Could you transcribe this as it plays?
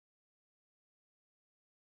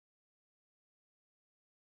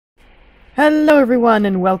Hello everyone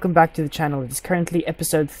and welcome back to the channel. It is currently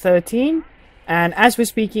episode 13 and as we're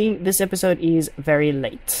speaking this episode is very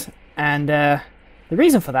late, and the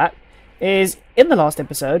reason for that is in the last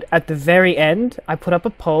episode at the very end I put up a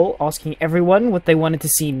poll asking everyone what they wanted to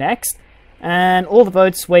see next, and all the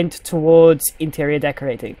votes went towards interior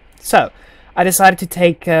decorating. So I decided to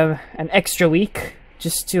take an extra week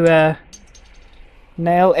just to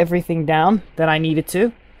nail everything down that I needed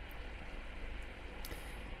to.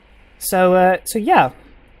 So yeah,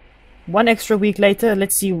 one extra week later,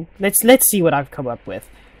 let's see what I've come up with.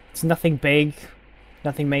 It's nothing big,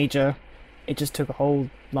 nothing major. It just took a whole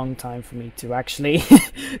long time for me to actually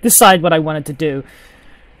decide what I wanted to do.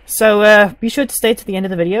 So be sure to stay to the end of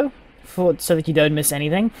the video so that you don't miss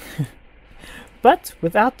anything. But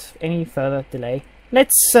without any further delay,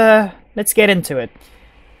 let's get into it.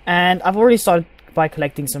 And I've already started by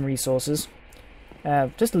collecting some resources,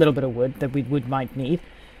 just a little bit of wood that we might need.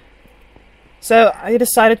 So I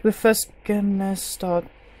decided we're first gonna start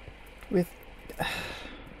with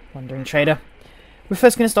Wandering Trader. We're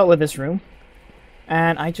first gonna start with this room,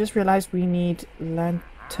 and I just realized we need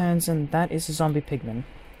lanterns, and that is a zombie pigman.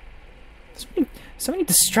 So many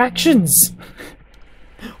distractions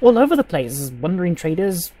all over the place. There's Wandering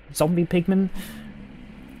Traders, zombie pigmen.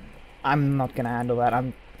 I'm not gonna handle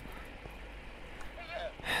that.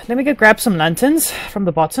 Let me go grab some lanterns from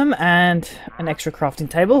the bottom and an extra crafting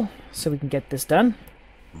table so we can get this done.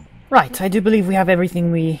 Right, I do believe we have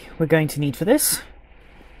everything we're going to need for this.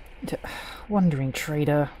 Wandering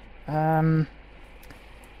Trader.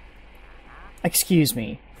 Excuse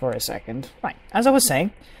me for a second. Right, as I was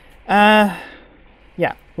saying, yeah,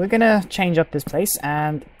 we're gonna change up this place,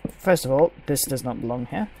 and first of all, this does not belong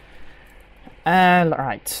here.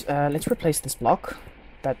 Right, let's replace this block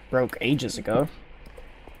that broke ages ago.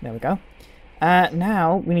 There we go.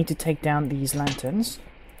 Now we need to take down these lanterns.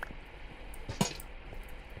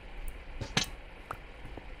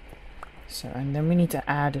 So, and then we need to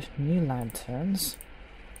add new lanterns.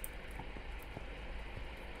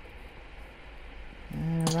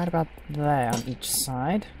 Right about there on each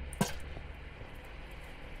side.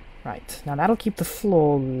 Right, now that'll keep the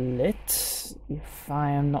floor lit, if I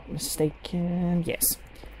am not mistaken. Yes.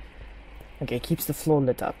 Okay, keeps the floor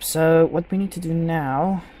lit up. So what we need to do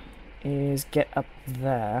now is get up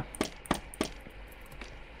there.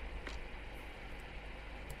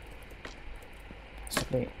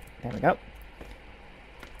 There we go.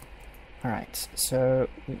 Alright, so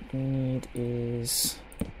what we need is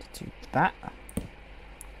to do that.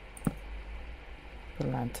 Put a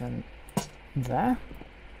lantern there.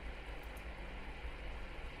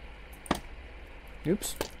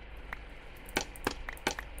 Oops.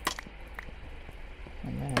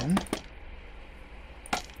 And then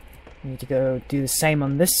we need to go do the same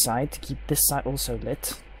on this side to keep this side also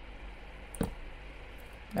lit.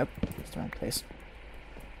 Nope, it's the wrong place.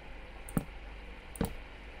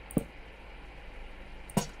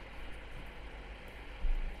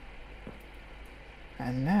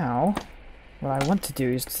 And now, what I want to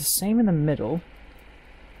do is the same in the middle.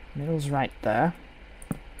 Middle's right there.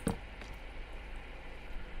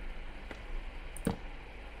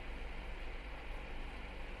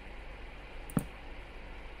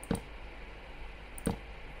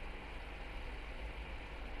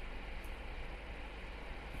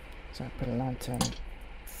 So I put a lantern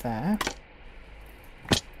there,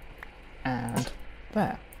 and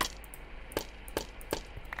there.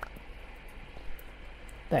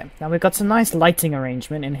 There. Now we've got some nice lighting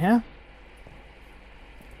arrangement in here.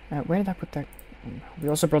 Where did I put that? We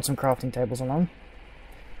also brought some crafting tables along,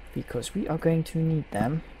 because we are going to need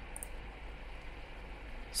them.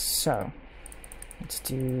 So, let's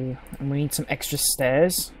do... and we need some extra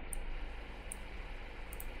stairs.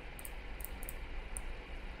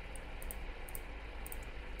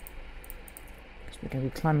 We're going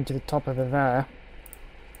to be climbing to the top over there.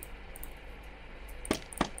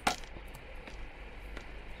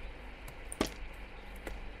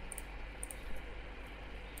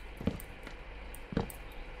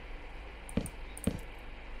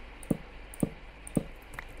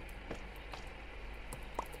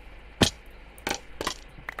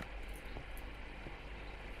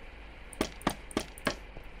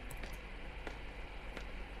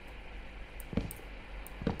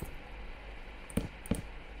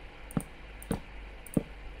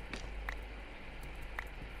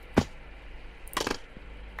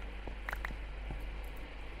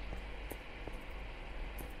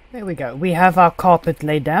 There we go. We have our carpet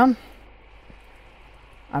laid down.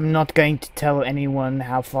 I'm not going to tell anyone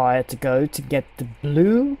how far I had to go to get the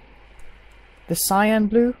blue. The cyan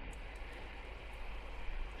blue.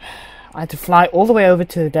 I had to fly all the way over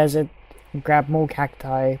to the desert and grab more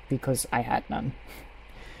cacti because I had none.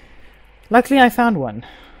 Luckily I found one,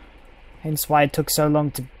 hence why it took so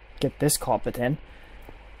long to get this carpet in.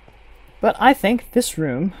 But I think this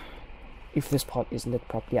room, if this pot is lit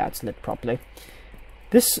properly, yeah, it's lit properly.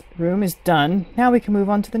 This room is done. Now we can move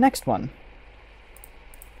on to the next one.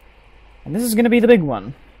 And this is going to be the big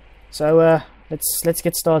one. So let's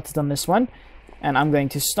get started on this one. And I'm going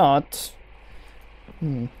to start...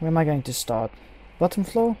 where am I going to start? Bottom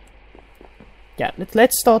floor? Yeah,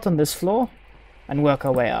 let's start on this floor and work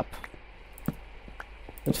our way up.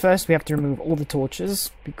 But first we have to remove all the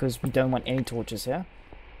torches, because we don't want any torches here.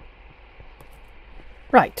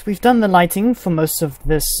 Right, we've done the lighting for most of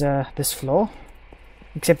this this floor,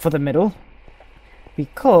 except for the middle,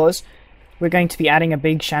 because we're going to be adding a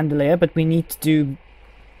big chandelier, but we need to do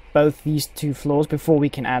both these two floors before we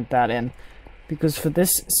can add that in. Because for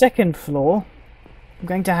this second floor, I'm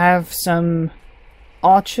going to have some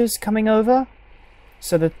arches coming over,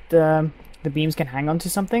 so that the beams can hang onto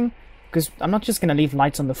something. Because I'm not just going to leave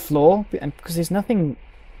lights on the floor, and because there's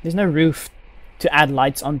no roof to add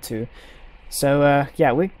lights onto. So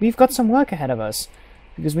yeah, we've got some work ahead of us,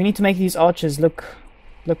 because we need to make these arches look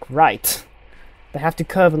right. They have to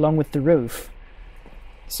curve along with the roof.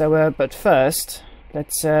 So but first,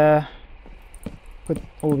 let's put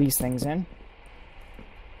all these things in.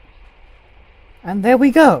 And there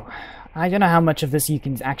we go. I don't know how much of this you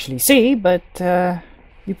can actually see, but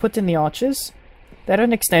you put in the arches. They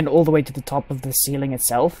don't extend all the way to the top of the ceiling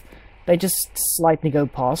itself. They just slightly go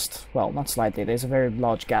past. Well, not slightly, there's a very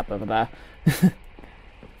large gap over there.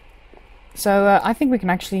 So I think we can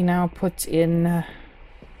actually now put in...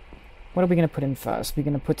 what are we going to put in first? We're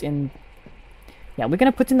going to put in... yeah, we're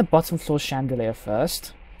going to put in the bottom floor chandelier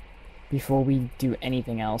first, before we do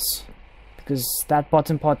anything else. Because that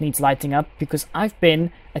bottom part needs lighting up, because I've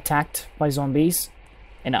been attacked by zombies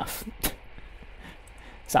enough.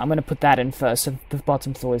 So I'm going to put that in first, so the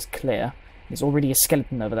bottom floor is clear. There's already a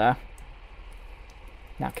skeleton over there.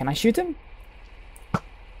 Now, can I shoot him?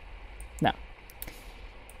 No.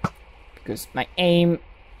 Because my aim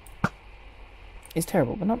is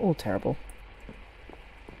terrible, but not all terrible.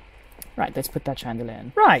 Right, let's put that chandelier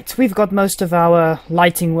in. Right, we've got most of our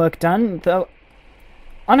lighting work done, though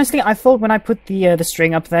honestly I thought when I put the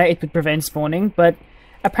string up there it would prevent spawning, but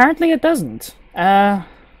apparently it doesn't.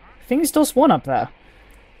 Things still spawn up there.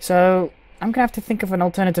 So I'm gonna have to think of an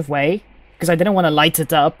alternative way, because I didn't want to light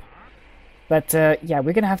it up. But yeah,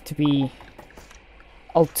 we're gonna have to be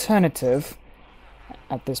alternative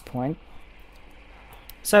at this point.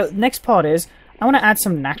 So next part is, I want to add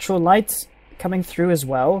some natural lights coming through as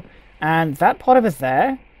well. And that part of it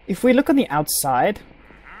there, if we look on the outside,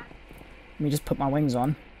 let me just put my wings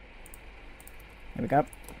on. There we go.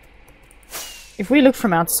 If we look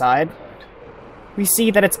from outside, we see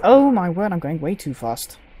that it's... oh my word, I'm going way too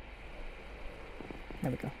fast.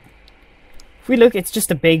 There we go. If we look, it's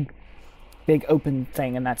just a big open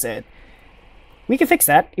thing, and that's it. We can fix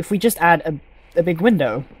that if we just add a big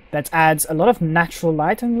window that adds a lot of natural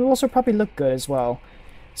light, and will also probably look good as well.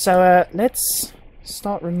 So let's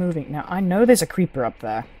start removing. Now, I know there's a creeper up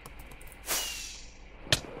there.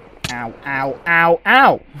 Ow, ow, ow,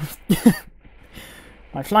 ow!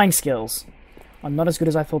 My flying skills are not as good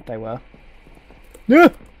as I thought they were. Yeah.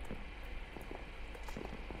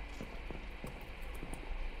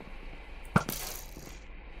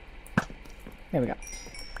 There we go.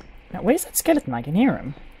 Now, where's that skeleton? I can hear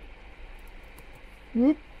him.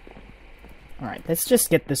 Whoop. Alright, let's just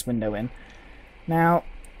get this window in. Now,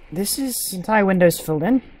 this is... the entire window's filled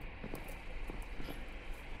in.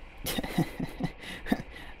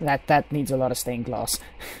 that needs a lot of stained glass.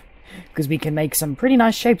 Because we can make some pretty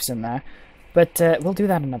nice shapes in there. But we'll do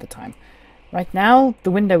that another time. Right now,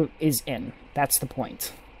 the window is in. That's the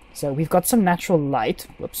point. So we've got some natural light.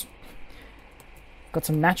 Whoops. Got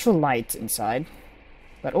some natural light inside.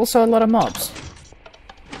 But also a lot of mobs.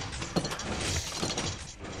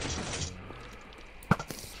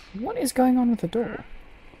 What is going on with the door?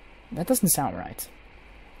 That doesn't sound right.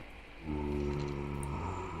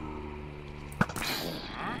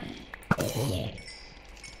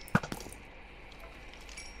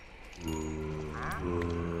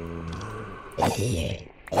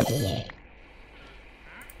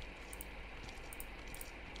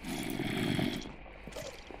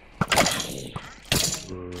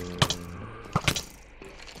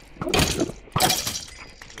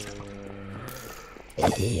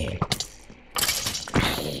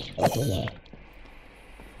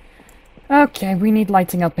 Okay, we need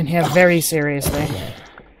lighting up in here very seriously. Is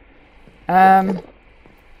that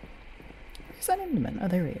Enderman? Oh,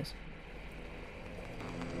 there he is.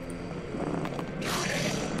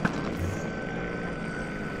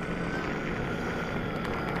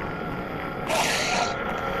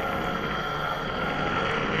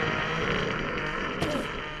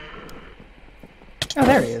 Oh,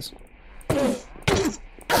 there he is.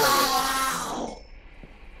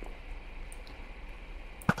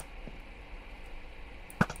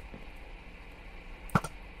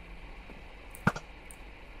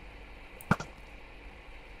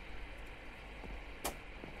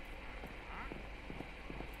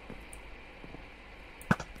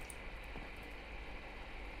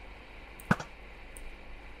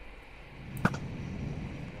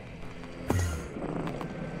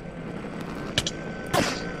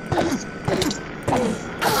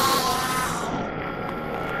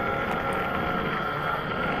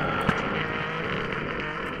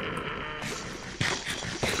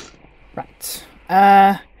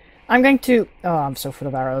 I'm going to... Oh, I'm so full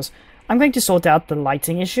of arrows. I'm going to sort out the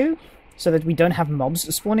lighting issue so that we don't have mobs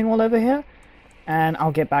spawning all over here. And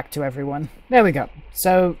I'll get back to everyone. There we go.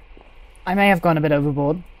 So, I may have gone a bit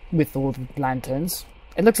overboard with all the lanterns.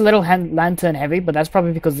 It looks a little lantern heavy, but that's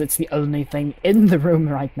probably because it's the only thing in the room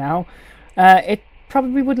right now. It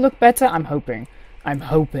probably would look better. I'm hoping.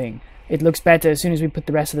 It looks better as soon as we put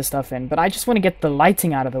the rest of the stuff in. But I just want to get the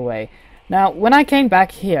lighting out of the way. Now, when I came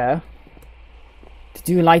back here to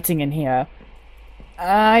do lighting in here,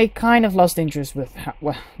 I kind of lost interest with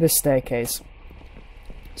this staircase.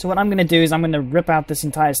 So what I'm going to do is I'm going to rip out this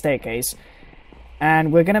entire staircase,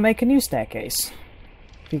 and we're going to make a new staircase,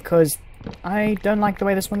 because I don't like the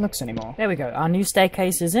way this one looks anymore. There we go, our new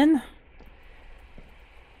staircase is in.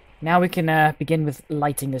 Now we can begin with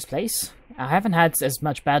lighting this place. I haven't had as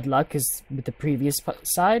much bad luck as with the previous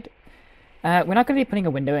side. We're not going to be putting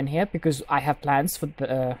a window in here because I have plans for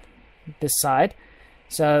the, this side.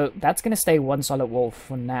 So that's going to stay one solid wall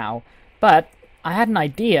for now. But I had an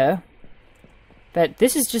idea that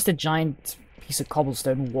this is just a giant piece of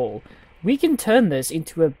cobblestone wall. We can turn this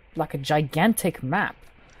into like a gigantic map.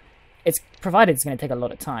 It's provided it's going to take a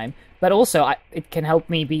lot of time, but also it can help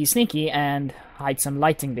me be sneaky and hide some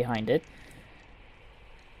lighting behind it.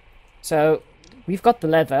 So we've got the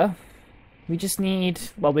leather. We just need...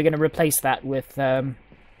 well, we're going to replace that with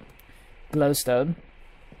glowstone.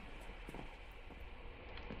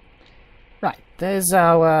 Right, there's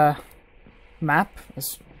our map,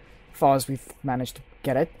 as far as we've managed to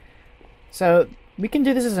get it. So, we can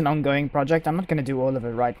do this as an ongoing project. I'm not going to do all of it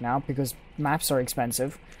right now, because maps are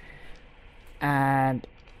expensive. And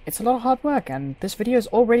it's a lot of hard work, and this video is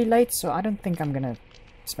already late, so I don't think I'm going to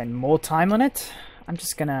spend more time on it. I'm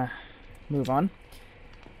just going to move on.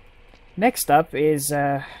 Next up is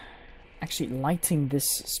actually lighting this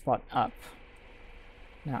spot up.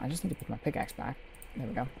 Now, I just need to put my pickaxe back. There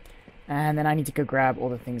we go. And then I need to go grab all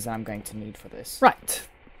the things that I'm going to need for this. Right.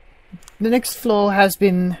 The next floor has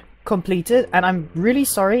been completed, and I'm really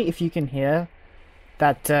sorry if you can hear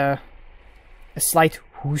that a slight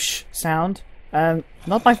whoosh sound.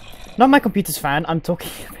 Not my computer's fan. I'm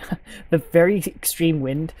talking about the very extreme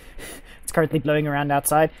wind. It's currently blowing around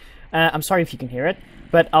outside. I'm sorry if you can hear it,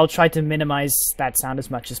 but I'll try to minimize that sound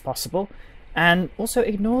as much as possible. And also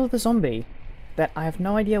ignore the zombie that I have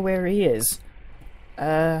no idea where he is.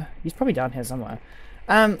 He's probably down here somewhere.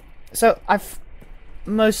 So I've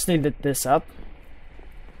mostly lit this up.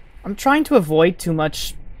 I'm trying to avoid too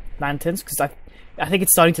much lanterns because I think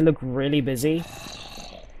it's starting to look really busy.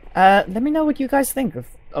 Let me know what you guys think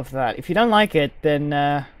of that. If you don't like it, then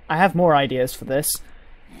I have more ideas for this.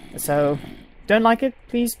 So, don't like it?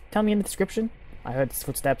 Please tell me in the description. I heard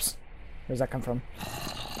footsteps. Where's that come from?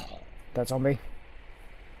 That zombie.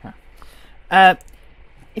 Huh.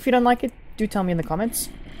 If you don't like it, do tell me in the comments.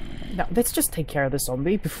 Now, let's just take care of the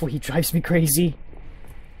zombie before he drives me crazy.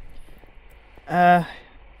 Yeah,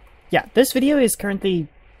 this video is currently...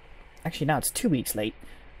 actually, now it's 2 weeks late.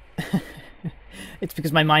 It's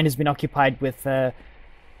because my mind has been occupied with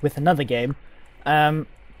another game.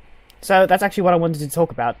 So that's actually what I wanted to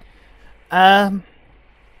talk about.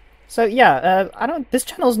 So yeah, this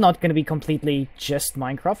channel's not going to be completely just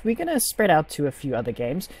Minecraft. We're going to spread out to a few other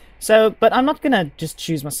games. So, but I'm not going to just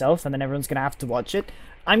choose myself and then everyone's going to have to watch it.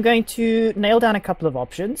 I'm going to nail down a couple of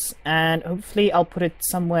options, and hopefully I'll put it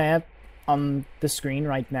somewhere on the screen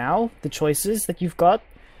right now, the choices that you've got,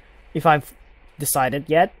 if I've decided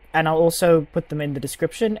yet, and I'll also put them in the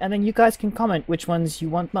description, and then you guys can comment which ones you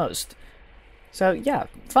want most. So yeah,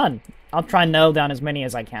 fun. I'll try and nail down as many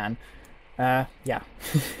as I can. Yeah.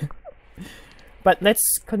 But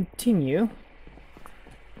let's continue.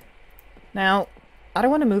 Now, I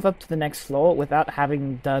don't want to move up to the next floor without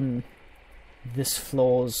having done this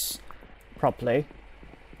floor's properly.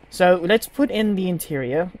 So let's put in the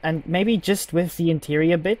interior, and maybe just with the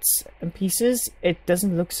interior bits and pieces, it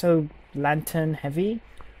doesn't look so lantern heavy,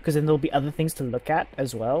 because then there'll be other things to look at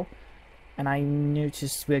as well. And I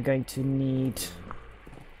noticed we're going to need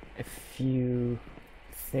a few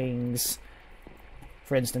things.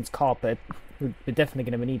 For instance, carpet. We're definitely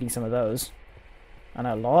going to be needing some of those. And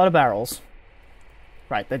a lot of barrels.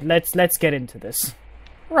 Right, but let's get into this.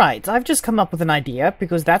 Right, I've just come up with an idea,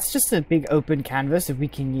 because that's just a big open canvas that we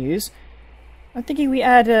can use. I'm thinking we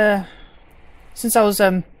add, since I was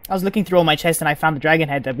looking through all my chests and I found the dragon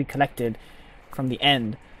head that we collected from the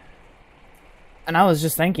end. And I was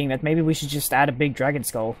just thinking that maybe we should just add a big dragon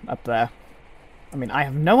skull up there. I mean, I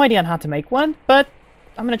have no idea on how to make one, but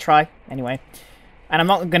I'm gonna try anyway. And I'm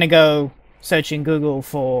not gonna go searching Google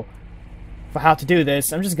for how to do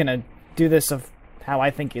this. I'm just gonna do this of how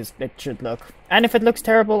I think it should look. And if it looks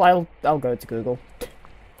terrible, I'll go to Google.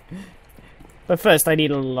 But first, I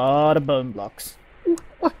need a lot of bone blocks.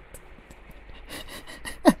 What?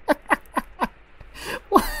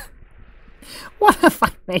 What have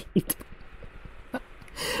I made?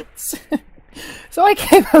 So I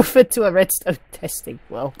came over to a redstone testing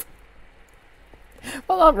world.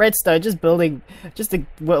 Well, not redstone, just building, just a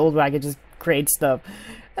world where I could just create stuff.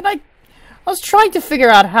 And I was trying to figure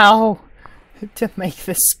out how to make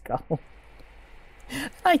this skull.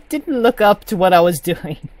 I didn't look up to what I was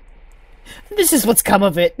doing. This is what's come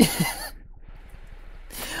of it.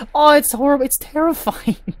 Oh, it's horrible. It's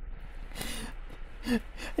terrifying.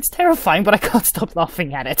 It's terrifying, but I can't stop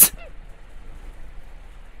laughing at it.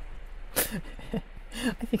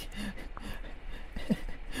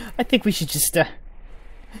 I think we should just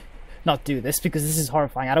not do this, because this is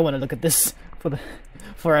horrifying. I don't want to look at this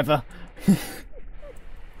forever.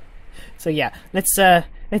 So yeah, let's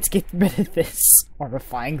get rid of this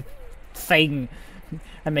horrifying thing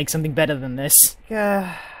and make something better than this.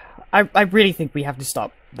 I really think we have to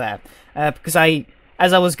stop there, because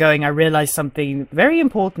as I was going, I realized something very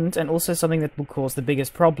important, and also something that will cause the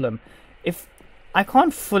biggest problem. If I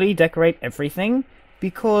can't fully decorate everything,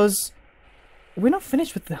 because we're not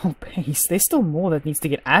finished with the whole base. There's still more that needs to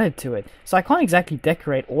get added to it, so I can't exactly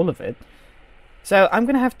decorate all of it. So I'm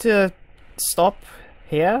gonna have to stop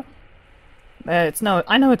here. I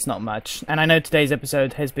know it's not much, and I know today's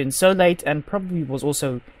episode has been so late and probably was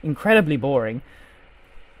also incredibly boring.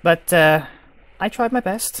 But I tried my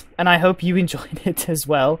best, and I hope you enjoyed it as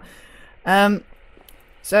well.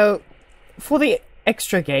 So for the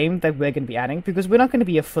extra game that we're going to be adding, because we're not going to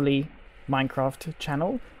be a fully Minecraft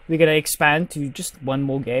channel, we're going to expand to just one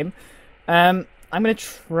more game. I'm going to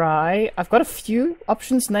try... I've got a few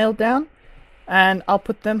options nailed down, and I'll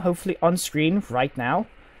put them hopefully on screen right now,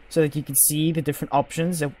 so that you can see the different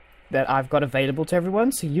options that I've got available to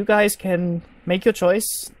everyone, so you guys can make your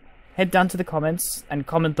choice. Head down to the comments and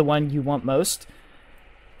comment the one you want most.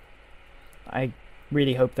 I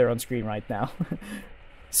really hope they're on screen right now.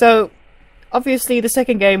 So, obviously the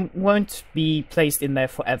second game won't be placed in there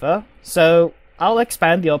forever, so I'll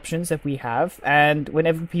expand the options that we have, and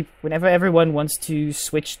whenever everyone wants to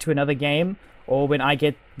switch to another game, or when I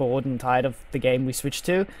get bored and tired of the game we switch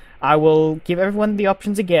to, I will give everyone the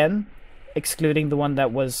options again, excluding the one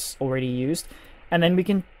that was already used, and then we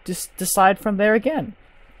can just decide from there again.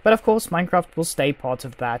 But of course, Minecraft will stay part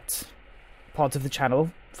of the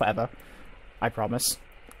channel forever. I promise.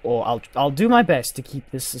 Or I'll do my best to keep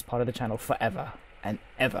this as part of the channel forever and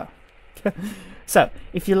ever. So,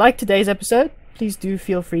 if you liked today's episode, please do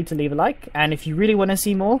feel free to leave a like, and if you really want to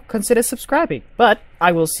see more, consider subscribing. But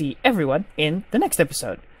I will see everyone in the next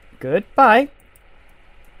episode. Goodbye!